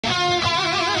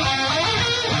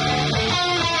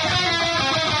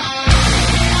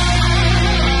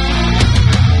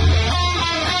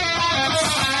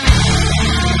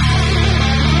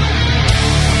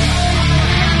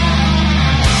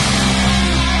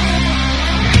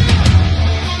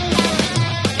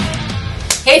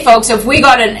Hey folks, if we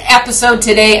got an episode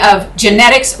today of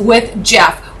Genetics with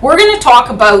Jeff, we're going to talk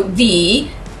about the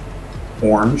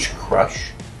Orange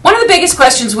Crush. One of the biggest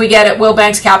questions we get at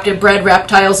Wilbanks Captive Bred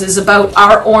Reptiles is about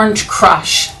our Orange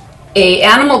Crush, a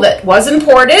animal that was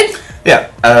imported. Yeah,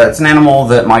 it's an animal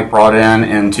that Mike brought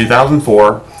in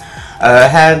 2004.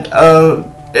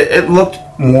 It looked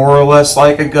more or less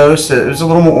like a ghost. It was a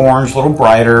little more orange, a little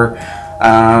brighter.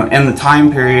 In the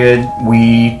time period,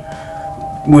 we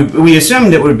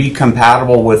assumed it would be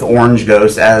compatible with Orange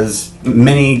Ghost, as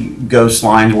many ghost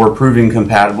lines were proving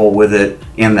compatible with it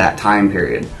in that time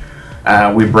period.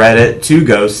 We bred it 2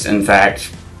 ghosts, in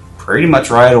fact, pretty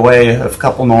much right away, a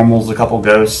couple normals, a couple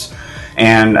ghosts,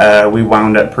 and we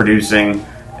wound up producing,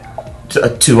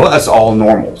 to us, all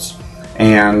normals.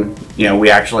 And, you know, we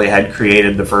actually had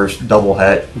created the first double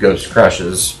het Ghost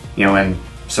Crushes, you know, in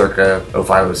circa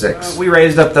 0506. We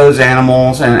raised up those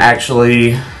animals and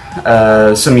actually,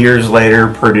 some years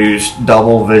later, produced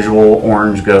double visual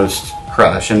Orange Ghost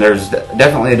Crush. And there's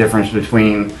definitely a difference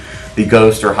between the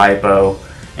Ghost or Hypo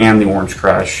and the Orange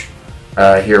Crush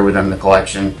here within the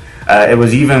collection. It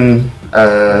was even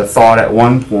thought at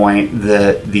one point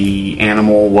that the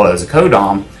animal was a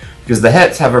codom, because the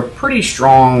hets have a pretty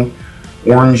strong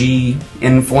orangey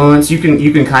influence. You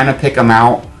can kind of pick them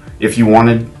out if you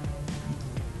wanted.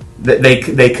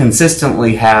 They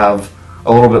consistently have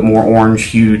a little bit more orange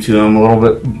hue to them, a little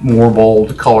bit more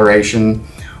bold coloration,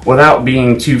 without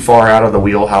being too far out of the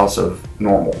wheelhouse of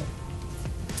normal.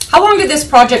 How long did this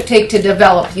project take to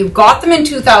develop? You got them in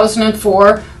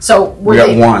 2004, so we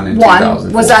got one in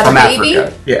 2004. Was that from a baby?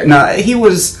 Africa. Yeah, no, he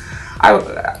was,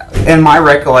 in my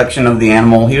recollection of the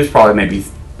animal, he was probably maybe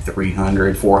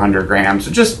 300, 400 grams,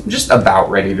 so just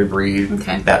about ready to breed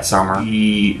that summer.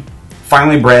 He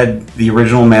finally bred the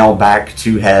original male back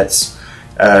to hets,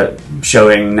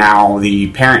 showing now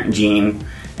the parent gene,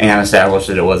 and established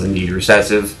that it was indeed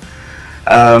recessive.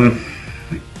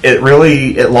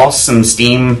 It lost some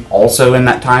steam also in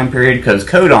that time period, because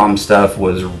codom stuff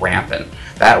was rampant.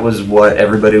 That was what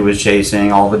everybody was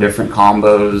chasing, all the different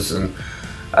combos, and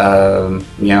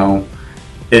you know,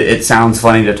 it sounds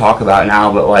funny to talk about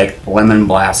now, but like lemon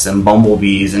blasts and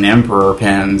bumblebees and emperor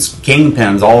pins, king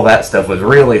pins, all that stuff was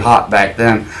really hot back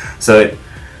then. So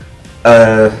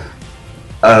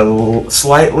a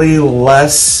slightly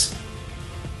less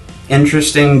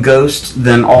interesting ghost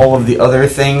than all of the other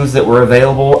things that were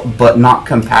available, but not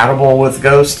compatible with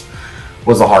Ghost,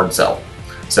 was a hard sell.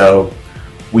 So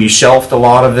we shelved a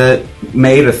lot of it,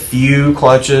 made a few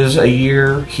clutches a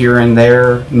year here and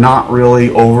there, not really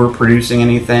overproducing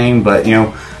anything, but, you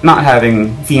know, not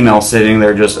having females sitting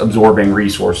there just absorbing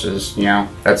resources. You know,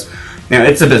 that's, you know,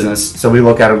 it's a business, so we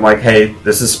look at it like, hey,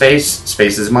 this is space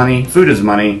is money, food is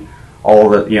money,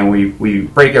 all of it. You know, we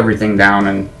break everything down,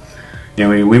 and, you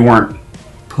know, we weren't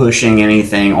pushing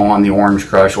anything on the Orange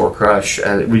Crush or Crush.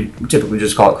 We typically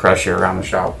just call it Crush here around the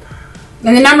shop.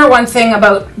 And the number one thing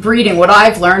about breeding, what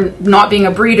I've learned, not being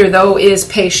a breeder though, is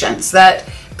patience. That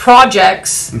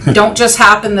projects don't just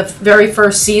happen the very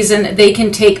first season. They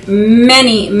can take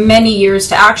many, many years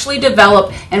to actually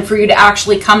develop, and for you to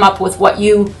actually come up with what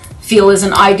you feel is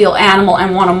an ideal animal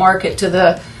and want to market to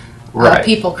the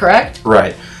people, correct?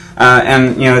 Right.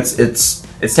 And, you know,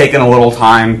 it's taken a little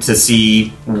time to see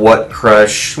what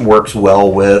Crush works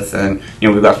well with, and, you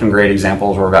know, we've got some great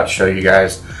examples we're about to show you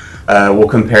guys. We'll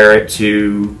compare it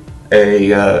to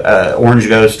a Orange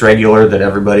Ghost regular that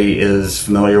everybody is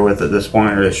familiar with at this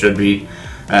point, or it should be,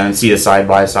 and see a side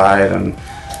by side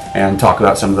and talk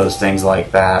about some of those things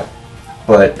like that.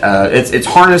 But it's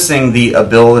harnessing the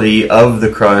ability of the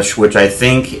Crush, which I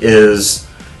think is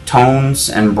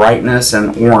tones and brightness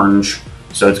and orange.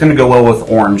 So it's going to go well with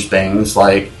orange things,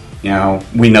 like, you know,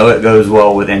 we know it goes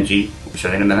well with Inchi. We'll show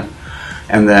you in a minute.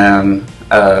 And then,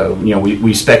 you know,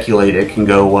 we speculate it can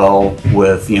go well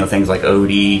with, you know, things like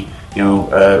OD, you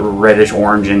know, reddish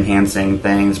orange enhancing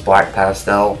things, black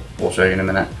pastel. We'll show you in a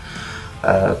minute.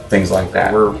 Things like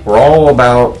that. We're all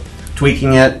about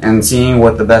tweaking it and seeing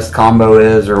what the best combo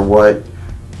is, or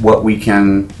what we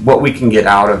can get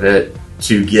out of it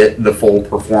to get the full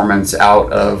performance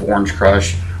out of Orange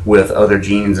Crush with other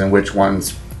genes, and which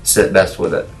ones sit best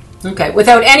with it. Okay,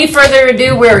 without any further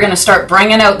ado, we're going to start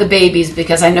bringing out the babies,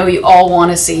 because I know you all want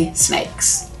to see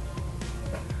snakes.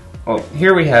 Well,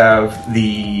 here we have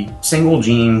the single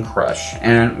gene Crush,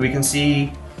 and we can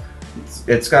see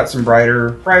it's got some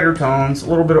brighter tones, a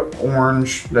little bit of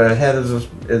orange. The head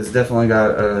is definitely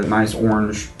got a nice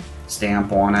orange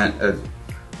stamp on it.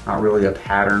 Not really a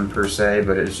pattern per se,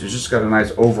 but it's just got a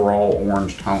nice overall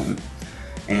orange tone.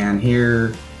 And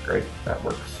here, great, that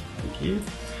works. Thank you.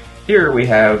 Here we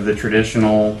have the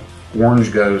traditional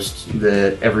orange ghost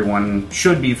that everyone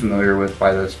should be familiar with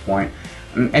by this point.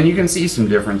 And you can see some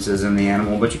differences in the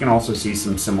animal, but you can also see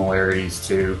some similarities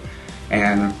too.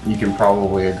 And you can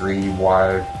probably agree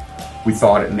why we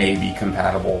thought it may be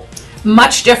compatible.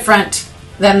 Much different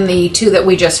than the two that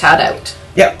we just had out.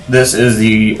 Yeah, this is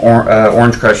the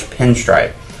Orange Crush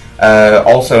Pinstripe.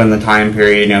 Also in the time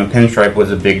period, Pinstripe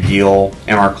was a big deal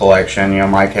in our collection.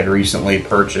 Mike had recently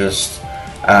purchased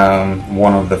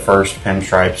one of the first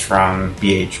pinstripes from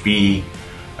BHB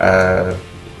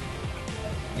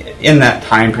in that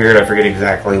time period. I forget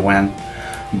exactly when,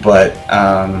 but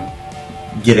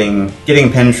getting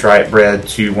pinstripe bred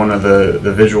to one of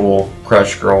the visual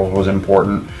crush girls was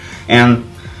important. And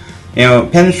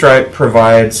pinstripe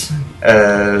provides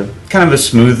kind of a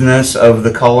smoothness of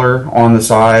the color on the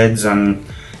sides and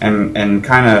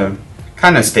kind of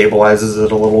stabilizes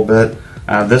it a little bit.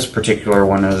 This particular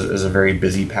one is a very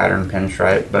busy pattern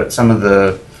pinstripe, but some of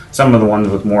the ones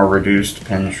with more reduced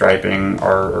pinstriping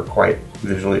are quite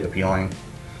visually appealing.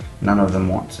 None of them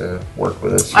want to work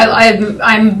with us.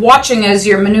 I'm watching as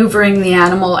you're maneuvering the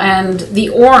animal, and the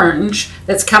orange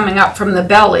that's coming up from the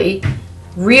belly,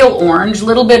 real orange,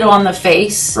 little bit on the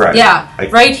face. Right. Yeah,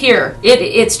 right here.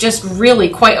 It's just really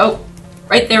quite,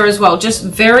 right there as well. Just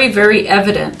very, very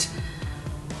evident.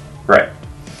 Right.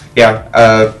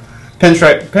 Yeah.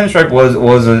 Pinstripe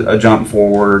was a jump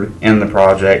forward in the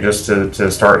project just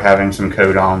to start having some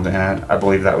codoms in it. I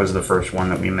believe that was the first one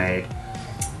that we made.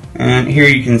 And here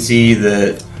you can see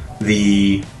that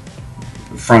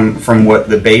from what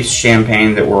the base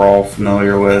champagne that we're all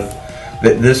familiar with,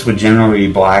 that this would generally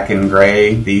be black and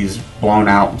gray, these blown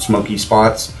out smoky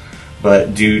spots,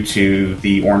 but due to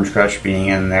the Orange Crush being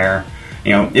in there,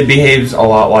 it behaves a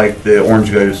lot like the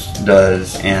Orange Ghost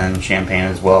does in champagne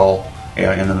as well,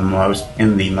 in the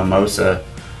mimosa,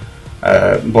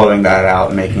 blowing that out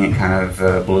and making it kind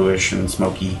of bluish and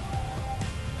smoky.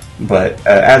 But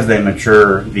as they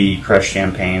mature, the crushed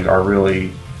champagnes are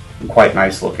really quite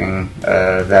nice looking.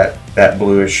 That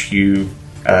bluish hue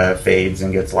fades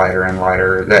and gets lighter and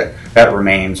lighter. That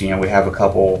remains. We have a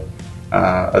couple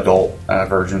adult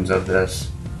versions of this.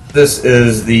 This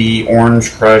is the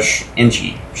Orange Crush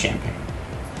Inchy champagne,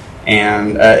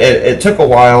 and it took a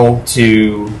while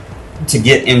to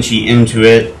get Inchy into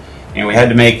it. We had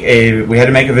to make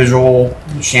a visual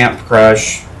champ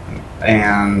crush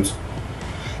and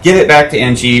get it back to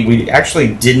Inchy. We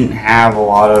actually didn't have a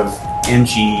lot of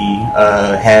Inchy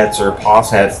hets or pos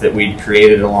hets that we'd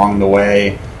created along the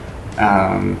way.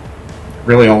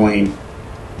 Really only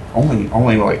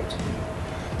like two.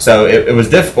 So it was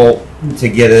difficult to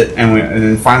get it,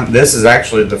 and finally, this is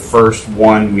actually the first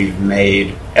one we've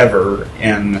made ever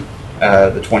in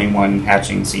the 21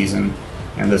 hatching season.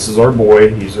 And this is our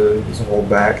boy. He's a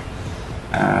holdback.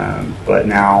 But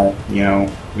now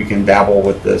we can dabble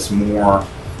with this more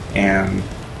and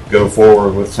go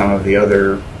forward with some of the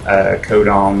other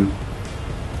codom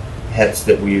hets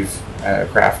that we've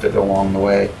crafted along the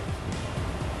way.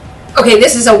 Okay,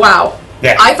 this is a wow.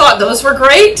 Yeah. I thought those were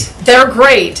great. They're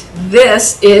great.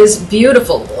 This is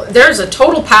beautiful. There's a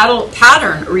total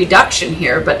pattern reduction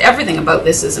here, but everything about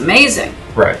this is amazing.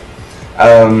 Right.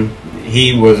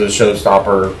 He was a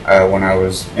showstopper when I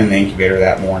was in the incubator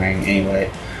that morning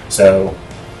anyway. So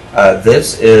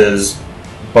this is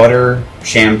Butter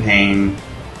Champagne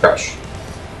Crush.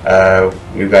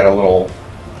 We've got a little...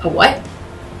 A what?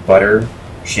 Butter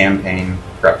Champagne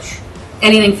Crush.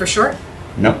 Anything for short?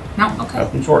 Nope. No? Okay.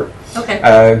 Nothing short. Okay.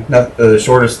 The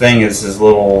shortest thing is his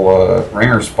little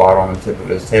ringer spot on the tip of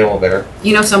his tail there.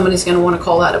 Somebody's going to want to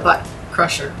call that a butt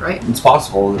crusher, right? It's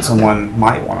possible that someone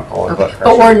might want to call it a butt crusher.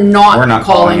 But we're not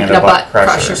calling it a butt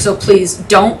crusher. crusher, so please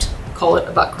don't call it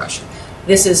a butt crusher.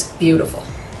 This is beautiful.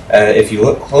 If you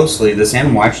look closely, this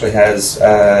animal actually has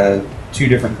two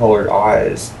different colored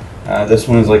eyes. This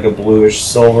one is like a bluish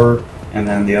silver, and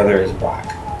then the other is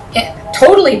black.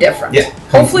 Totally different. Yeah.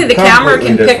 Hopefully the camera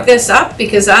can different. pick this up,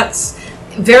 because that's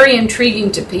very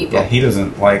intriguing to people. Yeah, he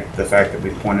doesn't like the fact that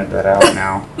we pointed that out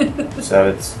now, so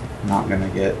it's not going to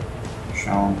get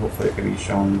shown. Hopefully it can be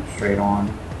shown straight on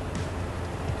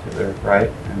to the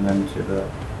right and then to the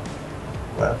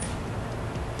left.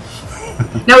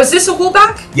 Now, is this a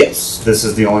holdback? Yes, this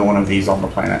is the only one of these on the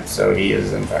planet, so he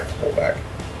is in fact a holdback.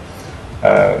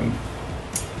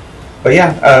 But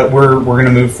yeah, we're going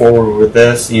to move forward with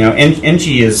this.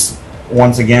 Inchy is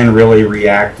once again really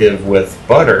reactive with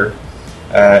butter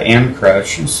and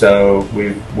crush, so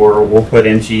we'll put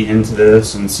Inchy into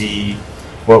this and see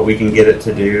what we can get it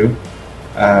to do.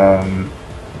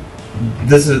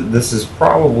 This is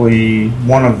probably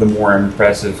one of the more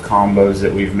impressive combos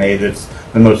that we've made. It's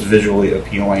the most visually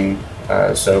appealing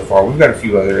so far. We've got a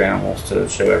few other animals to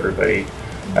show everybody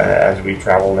as we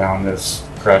travel down this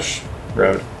crush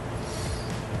road.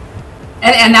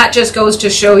 And that just goes to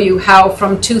show you how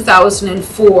from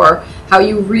 2004, how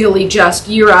you really just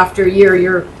year after year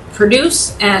you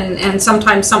produce, and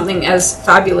sometimes something as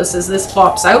fabulous as this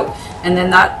pops out, and then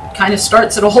that kind of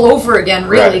starts it all over again,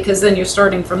 really, because then you're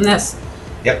starting from this.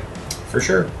 Yep, for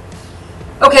sure.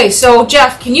 Okay, so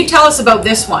Jeff, can you tell us about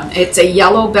this one? It's a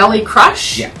yellow belly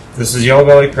crush. Yeah, this is yellow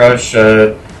belly crush.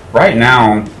 Right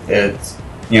now, it's,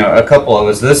 a couple of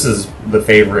us, this is the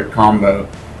favorite combo,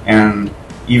 and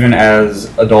even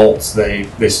as adults, they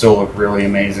still look really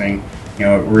amazing.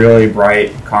 Really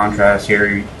bright contrast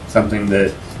here, something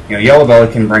that, yellow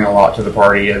belly can bring a lot to the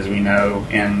party, as we know,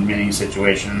 in many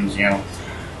situations.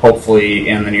 Hopefully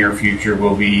in the near future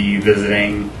we'll be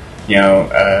visiting,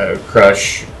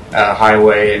 crush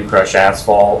highway and crush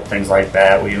asphalt, things like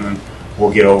that.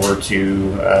 We'll get over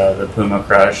to the puma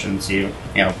crush and see,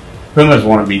 pumas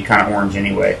want to be kind of orange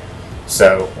anyway,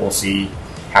 so we'll see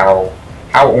how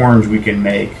orange we can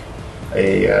make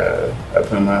a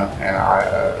puma and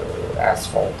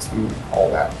asphalt and all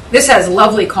that. This has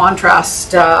lovely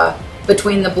contrast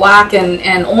between the black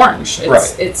and orange.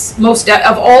 It's most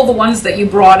of all the ones that you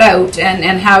brought out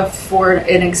and have for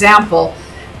an example,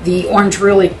 the orange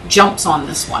really jumps on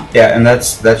this one. Yeah, and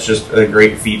that's just a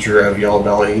great feature of yellow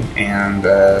belly, and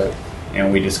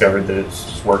we discovered that it's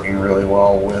just working really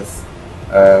well with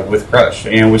crush.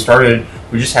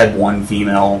 We just had one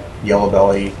female yellow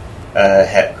belly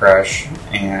het crush,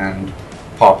 and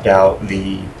popped out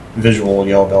the visual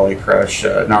yellow belly crush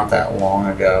not that long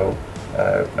ago,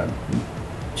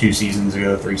 2 seasons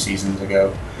ago, 3 seasons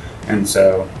ago, and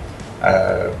so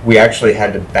we actually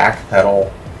had to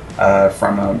backpedal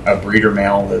from a breeder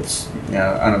male that's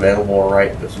unavailable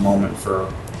right this moment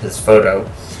for his photo,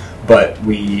 but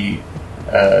we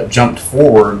jumped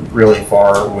forward really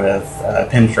far with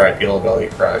pinstripe yellow belly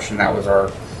crush, and that was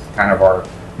our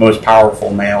most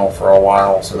powerful male for a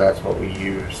while, so that's what we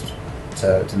used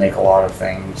to make a lot of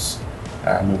things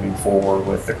moving forward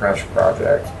with the crush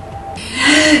project.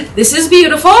 This is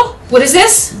beautiful. What is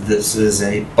this? This is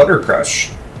a butter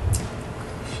crush.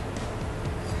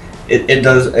 It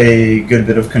does a good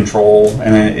bit of control,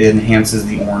 and it enhances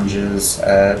the oranges,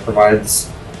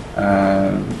 provides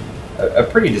a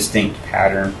pretty distinct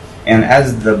pattern, and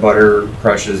as the butter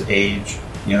crushes age,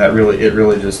 it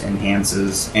really just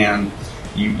enhances, and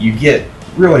you get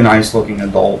really nice looking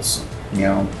adults,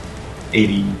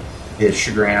 80-ish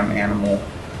gram animal,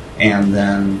 and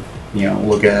then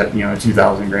look at a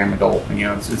 2,000 gram adult, and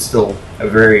it's still a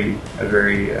very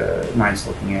nice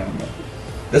looking animal.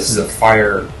 This is a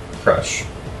fire crush,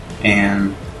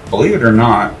 and believe it or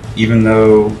not, even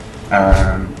though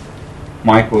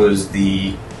Mike was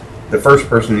the first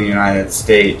person in the United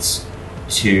States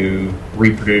to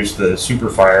reproduce the super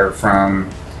fire from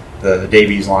the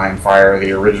Davies line fire,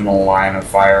 the original line of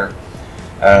fire,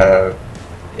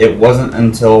 it wasn't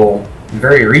until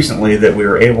very recently that we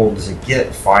were able to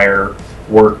get fire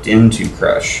worked into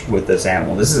crush with this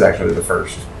animal. This is actually the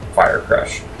first fire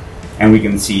crush, and we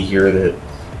can see here that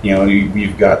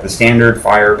you've got the standard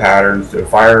fire patterns. The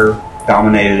fire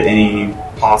dominated any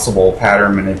possible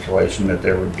pattern manipulation that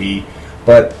there would be,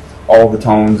 but all the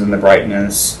tones and the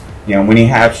brightness, when he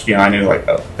hatched, I knew, like,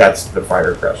 oh, that's the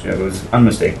fire crush. It was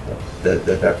unmistakable that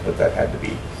that's what that had to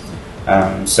be.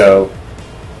 So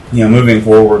moving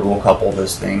forward, we'll couple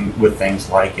this thing with things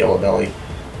like yellow belly,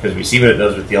 because we see what it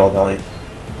does with yellow belly.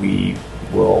 We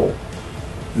will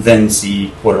then see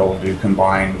what it'll do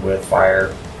combined with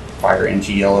fire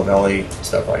inchy yellow belly,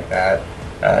 stuff like that.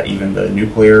 Even the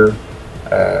nuclear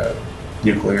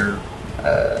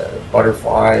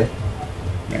butterfly,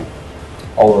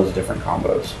 all those different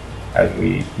combos as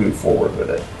we move forward with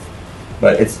it.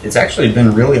 But it's actually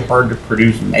been really hard to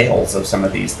produce males of some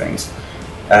of these things.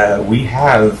 We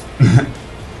have,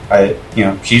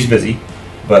 she's busy,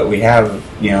 but we have,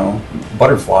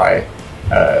 butterfly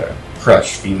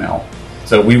crush female.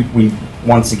 So we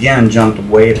once again jumped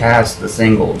way past the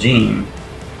single gene,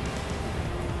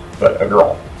 but a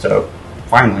girl. So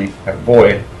finally have a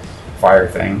boy fire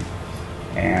thing,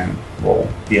 and we'll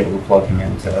be able to plug him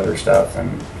into other stuff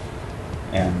and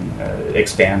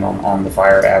expand on the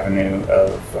fire avenue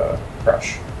of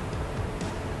crush.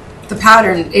 The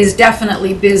pattern is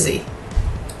definitely busy.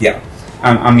 Yeah,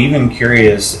 I'm even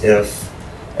curious if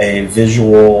a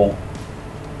visual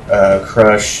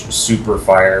crush super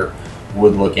fire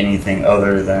would look anything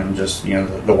other than just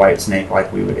the white snake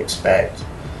like we would expect.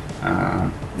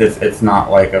 It's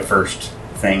not like a first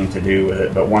thing to do with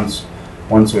it, but once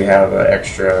we have an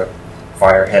extra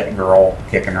fire het girl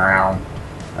kicking around,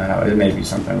 it may be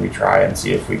something we try and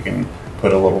see if we can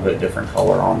put a little bit different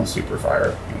color on the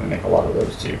Superfire. And we make a lot of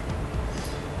those too.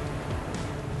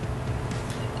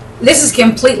 This is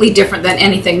completely different than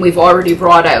anything we've already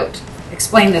brought out.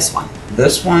 Explain this one.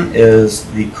 This one is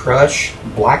the Crush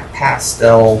Black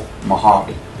Pastel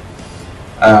Mojave.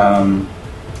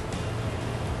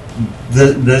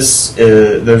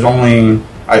 There's only,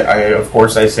 of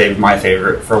course I saved my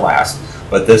favorite for last,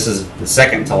 but this is the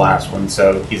second to last one,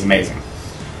 so he's amazing.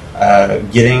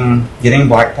 Getting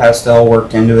black pastel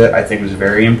worked into it, I think, was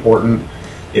very important.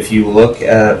 If you look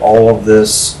at all of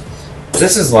this,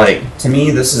 this is like, to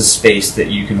me, this is space that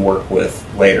you can work with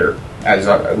later. As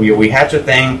we hatch a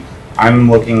thing, I'm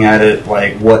looking at it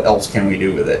like, what else can we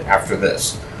do with it after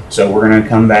this? So we're going to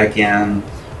come back in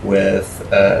with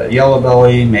Yellow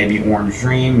Belly, maybe Orange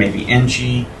Dream, maybe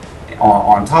Inchy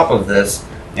on top of this,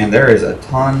 and there is a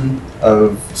ton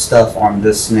of stuff on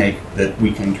this snake that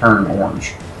we can turn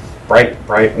orange. Bright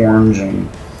orange, and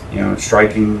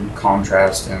striking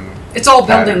contrast, and it's all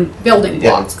building blocks.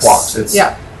 Yeah, it's blocks.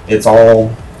 It's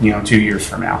all 2 years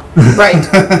from now. Right.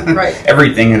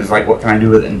 Everything is like, what can I do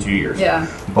with it in 2 years? Yeah.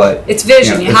 But it's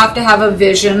vision. You have to have a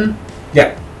vision.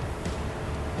 Yeah.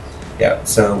 Yeah.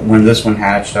 So when this one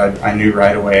hatched, I knew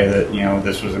right away that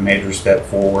this was a major step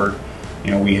forward.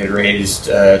 We had raised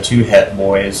 2 het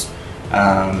boys.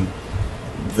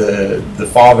 The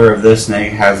father of this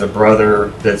snake has a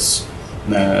brother that's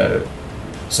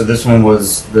so this one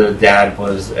was, the dad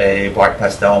was a Black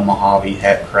Pastel Mojave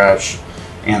Het Crush,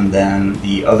 and then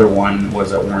the other one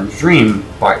was an Orange Dream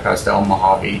Black Pastel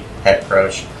Mojave Het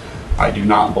Crush. I do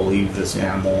not believe this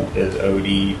animal is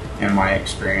OD in my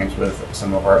experience with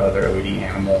some of our other OD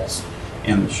animals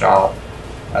in the shop.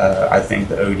 I think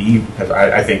the OD, because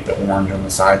I think the orange on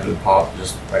the sides would pop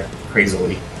just like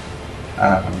crazily.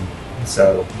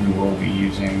 So we will be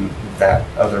using that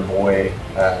other boy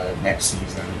next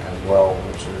season as well,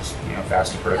 which is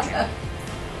fast approaching.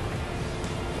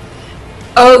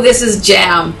 Oh, this is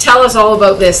jam. Tell us all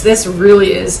about this. This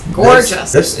really is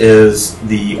gorgeous. This is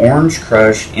the Orange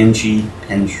Crush Inchy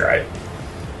Pinstripe,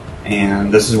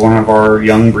 and this is one of our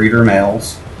young breeder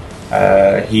males.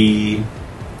 He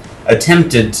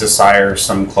attempted to sire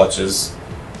some clutches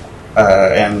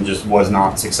and just was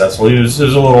not successful. He was a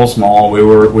little small. We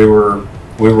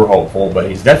were hopeful, but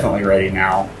he's definitely ready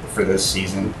now for this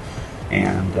season,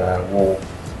 and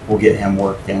we'll get him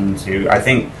worked into. I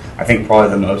think probably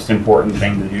the most important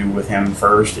thing to do with him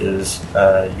first is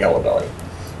Yellow Belly,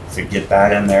 to get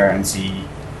that in there and see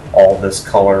all this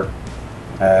color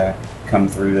come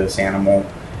through this animal,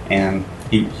 and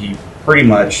he pretty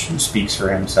much speaks for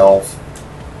himself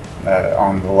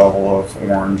on the level of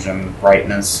orange and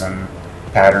brightness and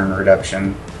pattern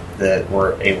reduction that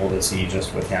we're able to see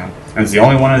just with him. And it's the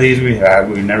only one of these we've had.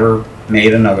 We've never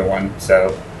made another one, so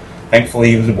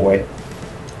thankfully he was a boy.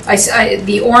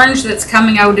 The orange that's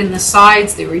coming out in the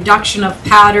sides, the reduction of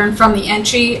pattern from the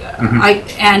Inchy,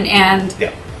 and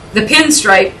the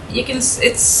pinstripe,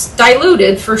 it's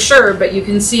diluted for sure, but you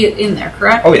can see it in there,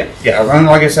 correct? Oh yeah. And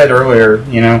like I said earlier,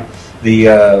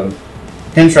 the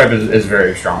pinstripe is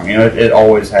very strong. It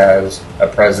always has a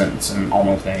presence in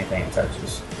almost anything it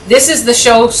touches. This is the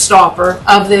showstopper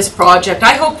of this project.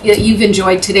 I hope that you've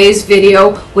enjoyed today's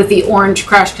video with the Orange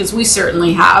Crush, because we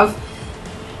certainly have.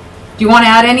 Do you want to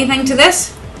add anything to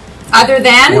this? Other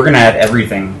than... We're going to add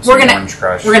everything to the Orange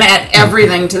Crush. We're going to add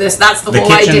everything to this. That's the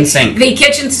whole idea. The kitchen sink. The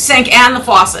kitchen sink and the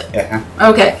faucet. Yeah.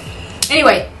 Okay.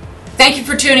 Anyway, thank you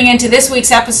for tuning in to this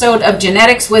week's episode of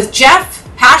Genetics with Jeff.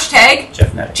 Hashtag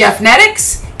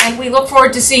JeffNetics. And we look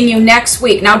forward to seeing you next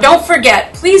week. Now, don't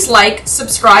forget, please like,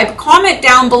 subscribe, comment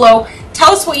down below.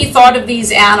 Tell us what you thought of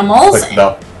these animals. Click the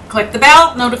bell. Click the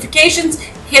bell. Notifications.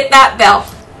 Hit that bell.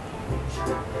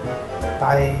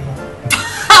 Bye.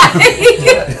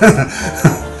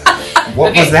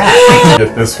 What was that?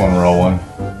 Get this one rolling.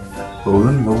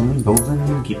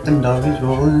 Rolling, keep them doggies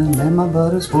rolling, and my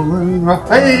butt is rolling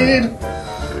right.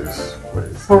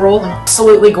 We're rolling.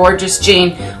 Absolutely gorgeous,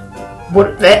 Gene.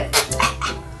 What?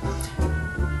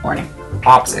 Morning.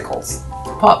 Popsicles.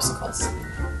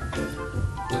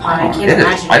 I can't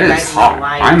imagine you guys don't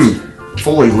like. I'm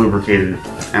fully lubricated,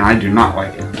 and I do not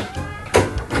like it.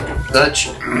 Dutch,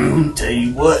 tell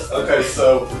you what. Okay,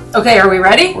 so. Okay, are we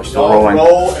ready? We're still rolling.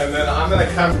 Roll, and then I'm gonna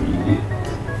come.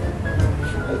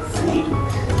 Let's see.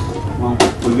 Well,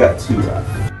 we got 2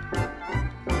 left.